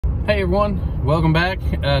Hey everyone, welcome back.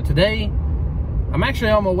 Today I'm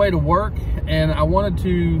actually on my way to work and I wanted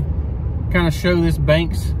to kind of show this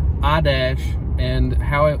Banks iDash and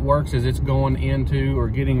how it works as it's going into or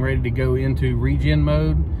getting ready to go into regen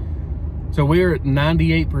mode. So we're at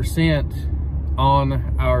 98%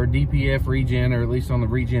 on our DPF regen, or at least on the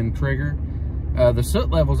regen trigger. The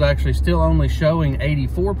soot level is actually still only showing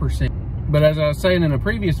 84%. But as I was saying in a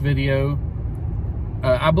previous video,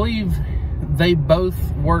 I believe they both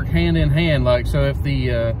work hand in hand. Like, so if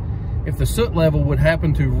the soot level would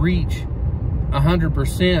happen to reach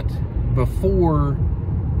 100% before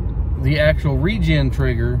the actual regen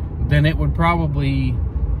trigger, then it would probably,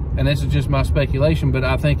 and this is just my speculation, but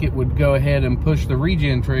I think it would go ahead and push the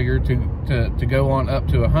regen trigger to go on up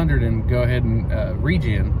to 100 and go ahead and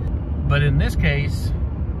regen. But in this case,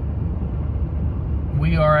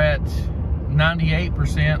 we are at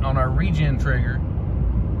 98% on our regen trigger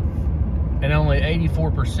and only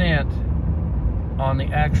 84% on the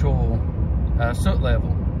actual soot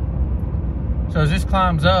level. So as this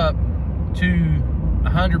climbs up to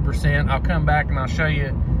 100%, I'll come back and I'll show you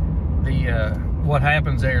the what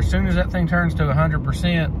happens there. As soon as that thing turns to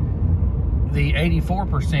 100%, the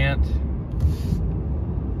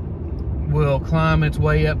 84% will climb its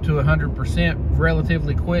way up to 100%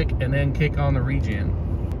 relatively quick and then kick on the regen.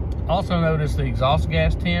 Also notice the exhaust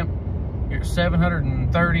gas temp. You're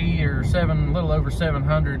 730 or a little over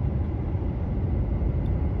 700,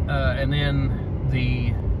 and then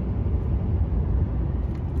the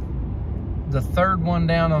third one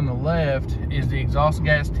down on the left is the exhaust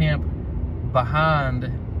gas temp behind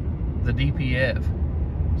the DPF.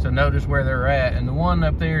 So notice where they're at, and the one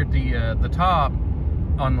up there at the top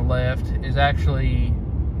on the left is actually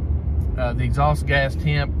the exhaust gas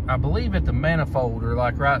temp, I believe, at the manifold, or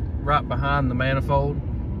like right behind the manifold.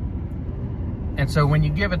 And so when you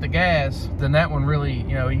give it the gas, then that one really,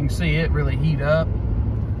 you can see it really heat up.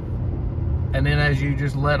 And then as you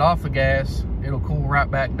just let off the gas, it'll cool right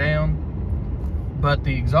back down. But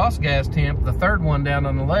the exhaust gas temp, the third one down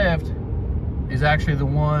on the left, is actually the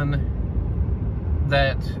one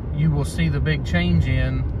that you will see the big change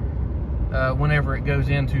in whenever it goes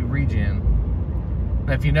into regen.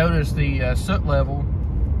 Now if you notice, the soot level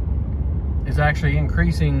is actually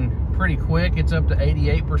increasing pretty quick. It's up to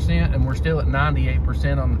 88% and we're still at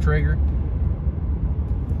 98% on the trigger.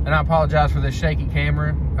 And I apologize for this shaky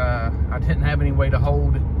camera. I didn't have any way to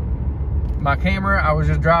hold my camera. I was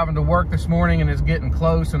just driving to work this morning and it's getting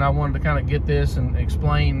close, and I wanted to kind of get this and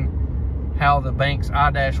explain how the Banks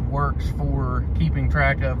iDash works for keeping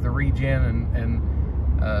track of the regen and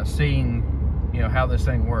seeing how this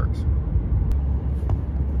thing works.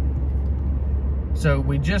 So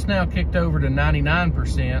we just now kicked over to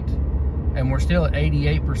 99% and we're still at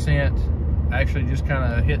 88%. Actually just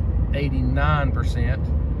kind of hit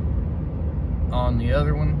 89% on the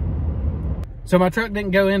other one. So my truck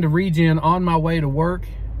didn't go into regen on my way to work,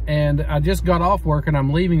 and I just got off work and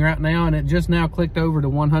I'm leaving right now, and it just now clicked over to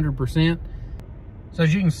 100%. So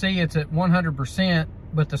as you can see, it's at 100%,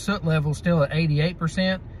 but the soot level is still at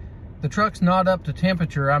 88%. The truck's not up to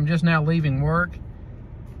temperature. I'm just now leaving work.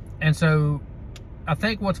 And so I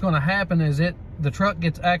think what's going to happen is the truck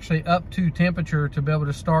gets actually up to temperature to be able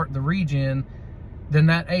to start the regen. Then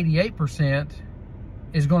that 88%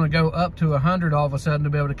 is going to go up to 100 all of a sudden to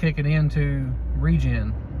be able to kick it into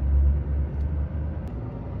regen.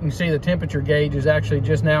 You can see the temperature gauge is actually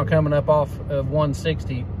just now coming up off of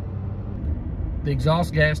 160. The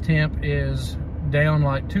exhaust gas temp is down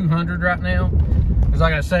like 200 right now. Because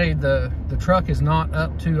like I say, the truck is not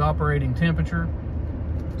up to operating temperature.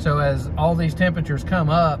 So as all these temperatures come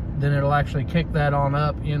up, then it'll actually kick that on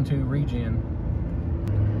up into regen.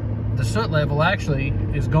 The soot level actually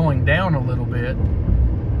is going down a little bit,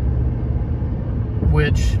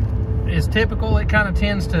 which is typical. It kind of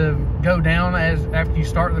tends to go down after you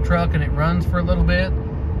start the truck and it runs for a little bit.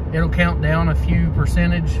 It'll count down a few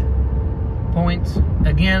percentage points.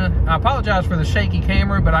 Again, I apologize for the shaky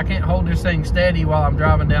camera, but I can't hold this thing steady while I'm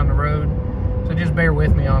driving down the road. So just bear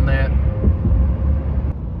with me on that.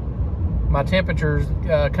 My temperature's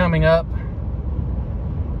coming up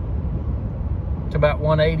to about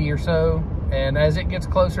 180 or so, and as it gets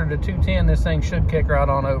closer to 210, this thing should kick right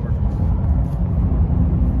on over.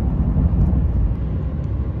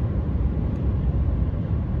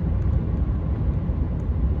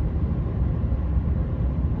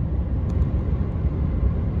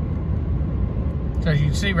 So as you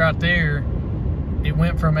can see right there, it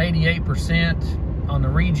went from 88% on the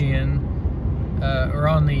regen, or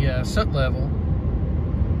on the soot level.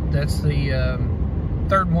 That's the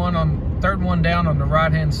third one down on the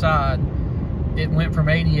right hand side. It went from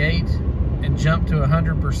 88 and jump to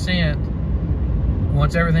 100%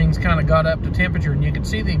 once everything's kind of got up to temperature. And you can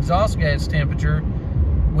see the exhaust gas temperature,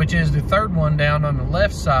 which is the third one down on the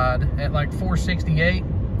left side at like 468.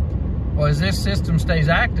 Well, as this system stays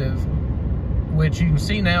active, which you can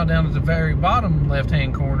see now down at the very bottom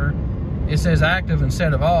left-hand corner, it says active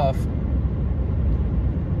instead of off.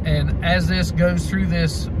 And as this goes through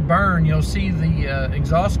this burn, you'll see the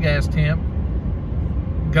exhaust gas temp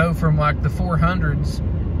go from like the 400s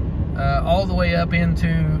all the way up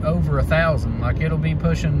into over 1,000. Like it'll be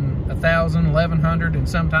pushing 1,000, 1,100, and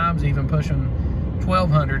sometimes even pushing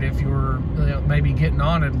 1,200 if you're maybe getting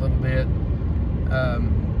on it a little bit.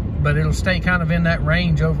 But it'll stay kind of in that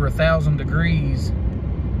range over 1,000 degrees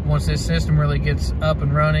once this system really gets up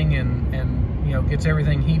and running and you know, gets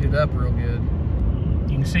everything heated up real good.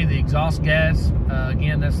 You can see the exhaust gas,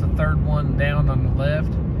 again, that's the third one down on the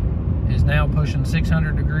left, is now pushing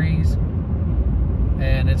 600 degrees,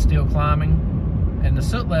 and it's still climbing. And the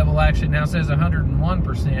soot level actually now says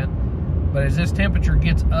 101%, but as this temperature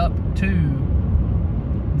gets up to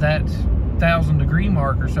that 1,000 degree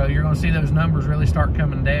mark or so, you're going to see those numbers really start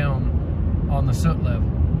coming down on the soot level.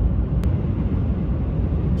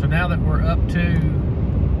 So now that we're up to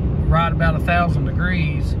right about 1,000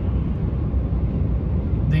 degrees,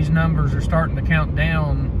 these numbers are starting to count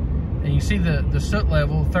down, and you see the soot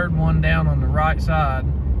level, third one down on the right side,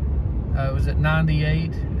 was at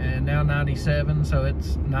 98 and now 97, so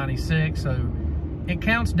it's 96. So it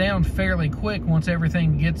counts down fairly quick once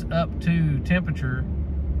everything gets up to temperature.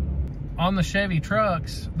 On the Chevy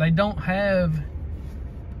trucks, they don't have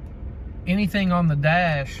anything on the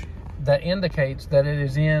dash that indicates that it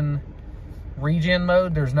is in regen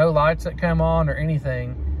mode. There's no lights that come on or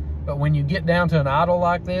anything. But when you get down to an idle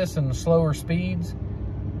like this and slower speeds,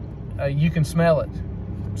 you can smell it.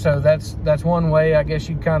 So that's one way I guess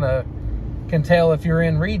you kind of can tell if you're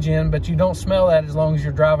in regen, but you don't smell that as long as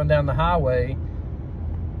you're driving down the highway.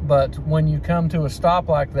 But when you come to a stop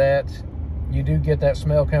like that, you do get that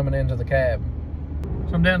smell coming into the cab.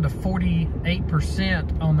 So I'm down to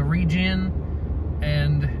 48% on the regen,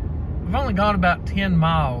 and I've only gone about 10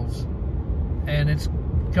 miles, and it's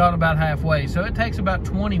got about halfway. So it takes about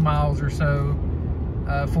 20 miles or so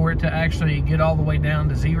for it to actually get all the way down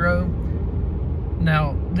to zero.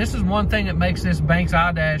 Now, this is one thing that makes this Banks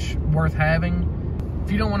iDash worth having.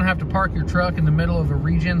 If you don't want to have to park your truck in the middle of a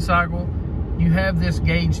regen cycle, you have this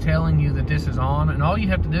gauge telling you that this is on, and all you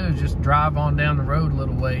have to do is just drive on down the road a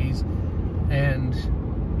little ways and,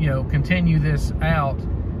 you know, continue this out.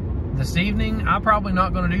 This evening, I'm probably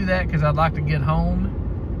not going to do that because I'd like to get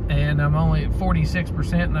home, and I'm only at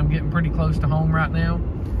 46% and I'm getting pretty close to home right now.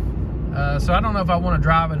 So I don't know if I want to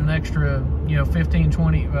drive it an extra, you know,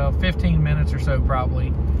 15 minutes or so probably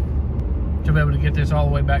to be able to get this all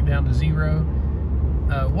the way back down to zero.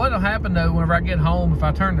 What'll happen though, whenever I get home, if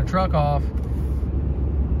I turn the truck off,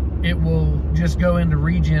 it will just go into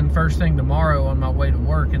regen first thing tomorrow on my way to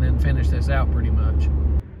work and then finish this out pretty much.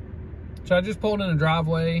 So I just pulled in a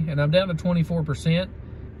driveway and I'm down to 24%.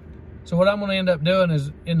 So what I'm going to end up doing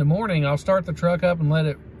is in the morning, I'll start the truck up and let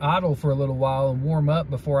it idle for a little while and warm up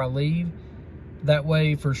before I leave. That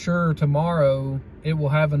way, for sure, tomorrow, it will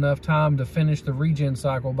have enough time to finish the regen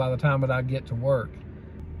cycle by the time that I get to work.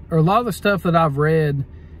 Or a lot of the stuff that I've read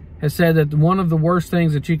has said that one of the worst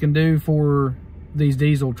things that you can do for these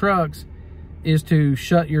diesel trucks is to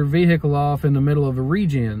shut your vehicle off in the middle of a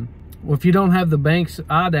regen. Well, if you don't have the Banks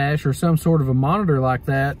iDash or some sort of a monitor like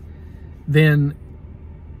that, then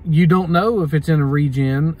you don't know if it's in a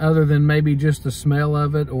regen other than maybe just the smell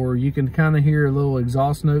of it, or you can kind of hear a little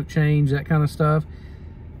exhaust note change, that kind of stuff.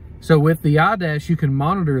 So with the iDash, you can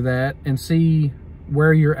monitor that and see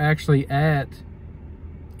where you're actually at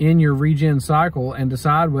in your regen cycle and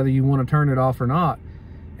decide whether you want to turn it off or not.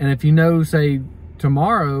 And if you know, say,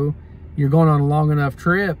 tomorrow you're going on a long enough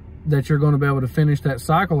trip that you're going to be able to finish that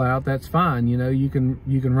cycle out, that's fine. You know, you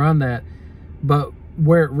can run that. But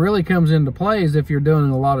where it really comes into play is if you're doing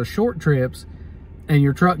a lot of short trips and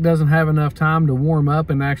your truck doesn't have enough time to warm up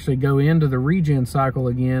and actually go into the regen cycle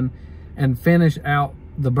again and finish out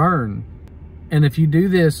the burn. And if you do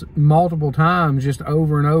this multiple times, just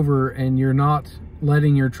over and over, and you're not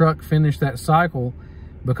letting your truck finish that cycle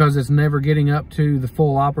because it's never getting up to the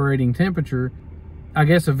full operating temperature, I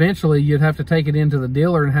guess eventually you'd have to take it into the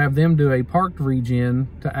dealer and have them do a parked regen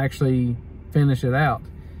to actually finish it out.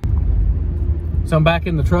 So I'm back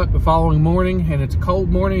in the truck the following morning, and it's a cold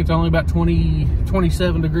morning. It's only about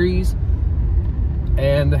 27 degrees.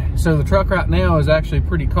 And so the truck right now is actually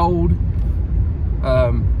pretty cold,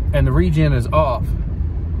 and the regen is off.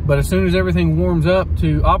 But as soon as everything warms up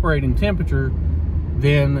to operating temperature,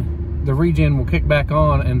 then the regen will kick back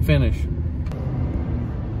on and finish.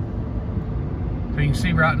 So you can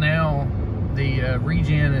see right now the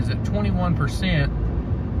regen is at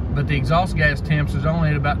 21%, but the exhaust gas temps is only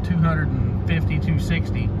at about 250,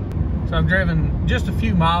 260. So I've driven just a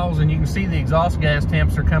few miles and you can see the exhaust gas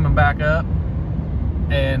temps are coming back up.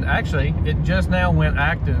 And actually, it just now went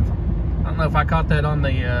active. I don't know if I caught that on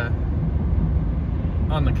the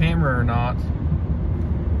camera or not.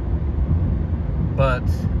 But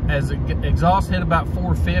as the exhaust hit about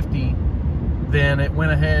 450, then it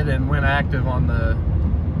went ahead and went active on the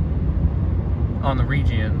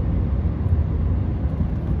regen.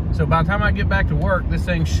 So by the time I get back to work, this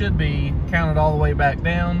thing should be counted all the way back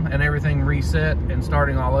down and everything reset and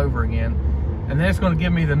starting all over again. And then it's going to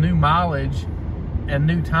give me the new mileage and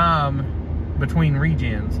new time between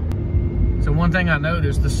regens. So one thing I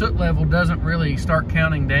noticed, the soot level doesn't really start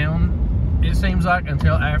counting down, it seems like,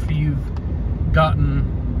 until after you've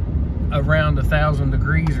gotten around 1,000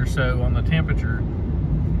 degrees or so on the temperature.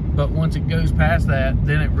 But once it goes past that,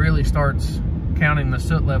 then it really starts counting the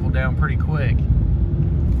soot level down pretty quick.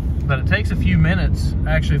 But it takes a few minutes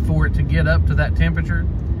actually for it to get up to that temperature.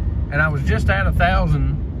 And I was just at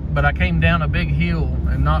 1,000, but I came down a big hill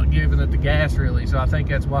and not giving it the gas really. So I think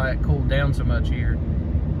that's why it cooled down so much here.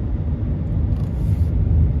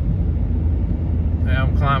 Now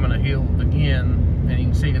I'm climbing a hill again, and you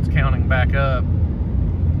can see it's counting back up.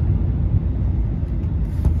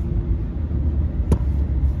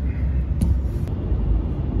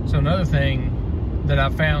 So another thing that I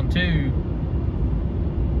found too,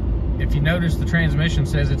 if you notice the transmission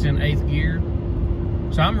says it's in 8th gear.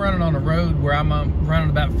 So I'm running on a road where I'm running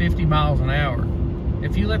about 50 miles an hour.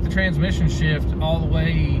 If you let the transmission shift all the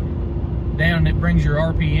way down, it brings your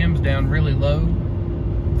RPMs down really low,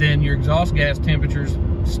 then your exhaust gas temperatures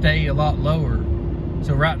stay a lot lower.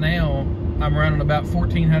 So right now, I'm running about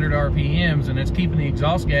 1,400 RPMs, and it's keeping the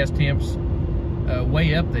exhaust gas temps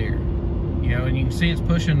way up there. You know, and you can see it's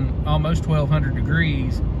pushing almost 1,200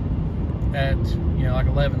 degrees at, you know, like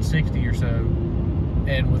 1160 or so.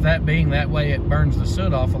 And with that being that way, it burns the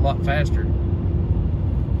soot off a lot faster.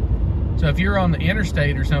 So if you're on the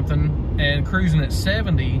interstate or something and cruising at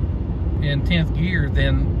 70 in 10th gear,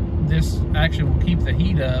 then this actually will keep the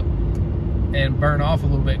heat up and burn off a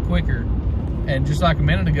little bit quicker. And just like a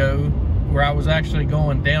minute ago, where I was actually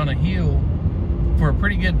going down a hill for a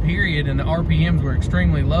pretty good period and the RPMs were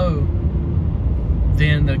extremely low,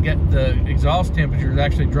 then the exhaust temperatures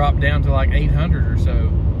actually dropped down to like 800 or so.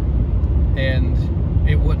 And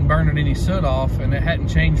it wasn't burning any soot off, and it hadn't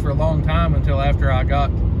changed for a long time until after I got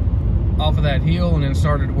off of that hill and then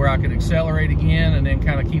started where I could accelerate again and then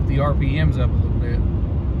kind of keep the RPMs up a little bit.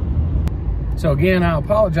 So again, I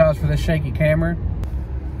apologize for this shaky camera.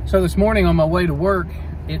 So this morning on my way to work,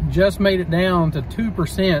 it just made it down to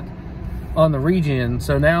 2% on the regen.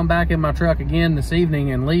 So now I'm back in my truck again this evening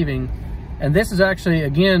and leaving. And this is actually,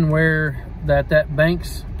 again, where that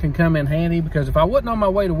banks can come in handy, because if I wasn't on my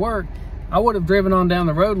way to work, I would have driven on down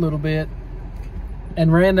the road a little bit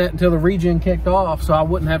and ran that until the regen kicked off, so I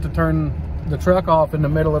wouldn't have to turn the truck off in the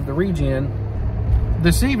middle of the regen.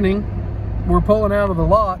 This evening, we're pulling out of the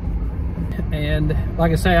lot, and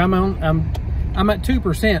like I say, I'm at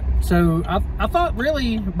 2%. So I thought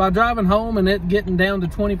really by driving home and it getting down to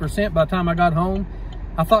 20% by the time I got home,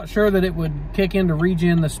 I thought sure that it would kick into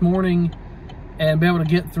regen this morning and be able to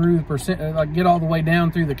get through the percent, like get all the way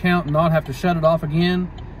down through the count and not have to shut it off again.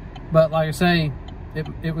 But like I say,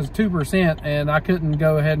 it was 2%, and I couldn't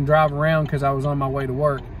go ahead and drive around because I was on my way to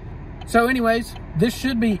work. So anyways, this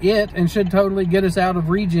should be it and should totally get us out of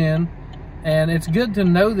regen. And it's good to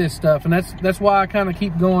know this stuff, and that's why I kind of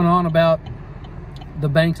keep going on about the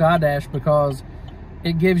Banks iDash, because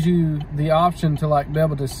it gives you the option to like be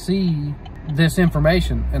able to see this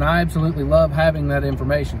information, and I absolutely love having that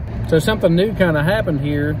information. So something new kind of happened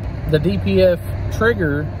here. The DPF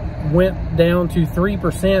trigger went down to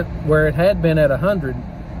 3% where it had been at 100.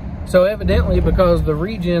 So evidently, because the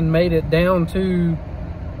regen made it down to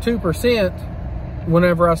 2%,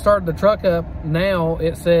 whenever I started the truck up, now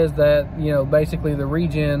it says that, you know, basically the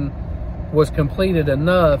regen was completed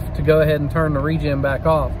enough to go ahead and turn the regen back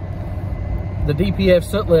off. The DPF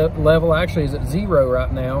soot level actually is at 0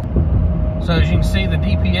 right now. So as you can see, the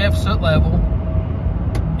DPF soot level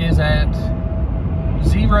is at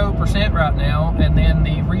 0% right now, and then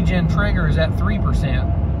the regen trigger is at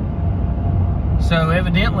 3%. So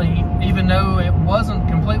evidently, even though it wasn't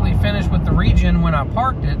completely finished with the regen when I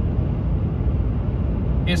parked it,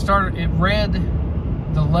 it read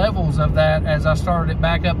the levels of that as I started it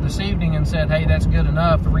back up this evening and said, hey, that's good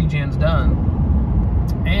enough, the regen's done.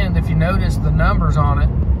 And if you notice, the numbers on it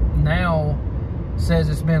now says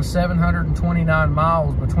it's been 729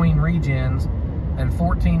 miles between regens, and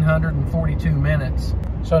 1,442 minutes.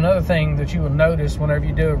 So another thing that you will notice whenever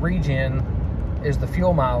you do a regen is the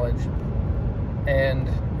fuel mileage. And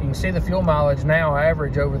you can see the fuel mileage now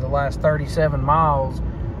average over the last 37 miles,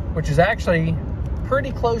 which is actually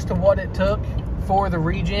pretty close to what it took for the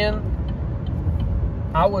regen.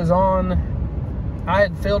 I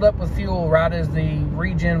had filled up with fuel right as the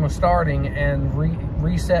regen was starting and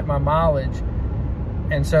reset my mileage.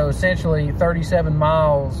 And so essentially 37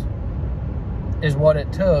 miles is what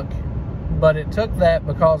it took. But it took that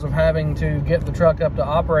because of having to get the truck up to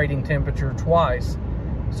operating temperature twice.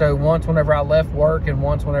 So once whenever I left work and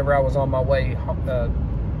once whenever I was on my way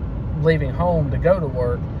leaving home to go to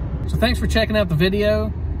work. So thanks for checking out the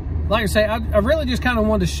video. Like I say, I really just kind of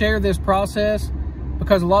wanted to share this process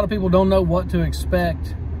because a lot of people don't know what to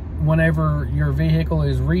expect whenever your vehicle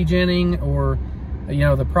is regenning or, you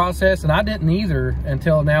know, the process. And I didn't either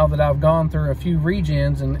until now that I've gone through a few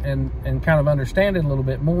regens and kind of understand it a little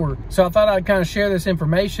bit more. So I thought I'd kind of share this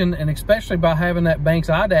information, and especially by having that Banks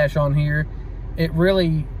iDash on here, it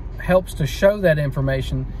really helps to show that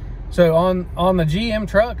information. So on the GM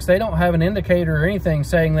trucks, they don't have an indicator or anything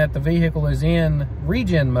saying that the vehicle is in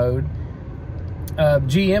regen mode.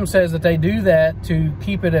 GM says that they do that to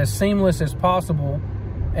keep it as seamless as possible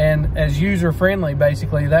and as user-friendly,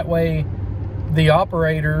 basically. That way the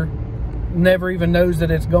operator never even knows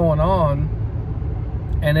that it's going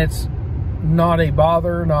on, and it's not a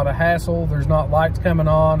bother, not a hassle. There's not lights coming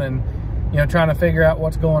on and, you know, trying to figure out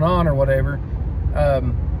what's going on or whatever.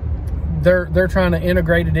 They're trying to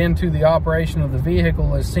integrate it into the operation of the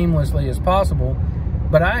vehicle as seamlessly as possible.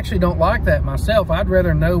 But I actually don't like that myself. I'd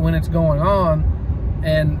rather know when it's going on.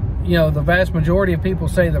 And, you know, the vast majority of people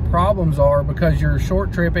say the problems are because you're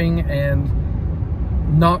short tripping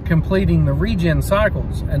and not completing the regen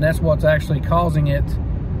cycles. And that's what's actually causing it,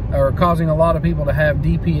 or causing a lot of people to have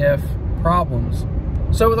DPF problems.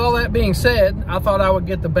 So with all that being said, I thought I would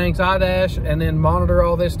get the Banks iDash and then monitor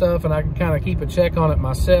all this stuff, and I can kind of keep a check on it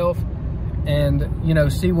myself and, you know,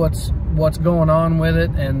 see what's going on with it.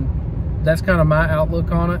 And that's kind of my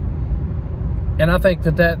outlook on it. And I think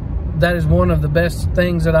that is one of the best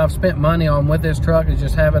things that I've spent money on with this truck, is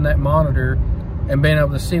just having that monitor and being able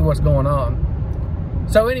to see what's going on.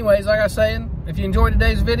 So anyways, like I was saying, if you enjoyed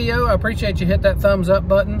today's video, I appreciate you hit that thumbs up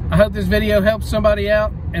button. I hope this video helps somebody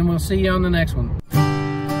out, and we'll see you on the next one.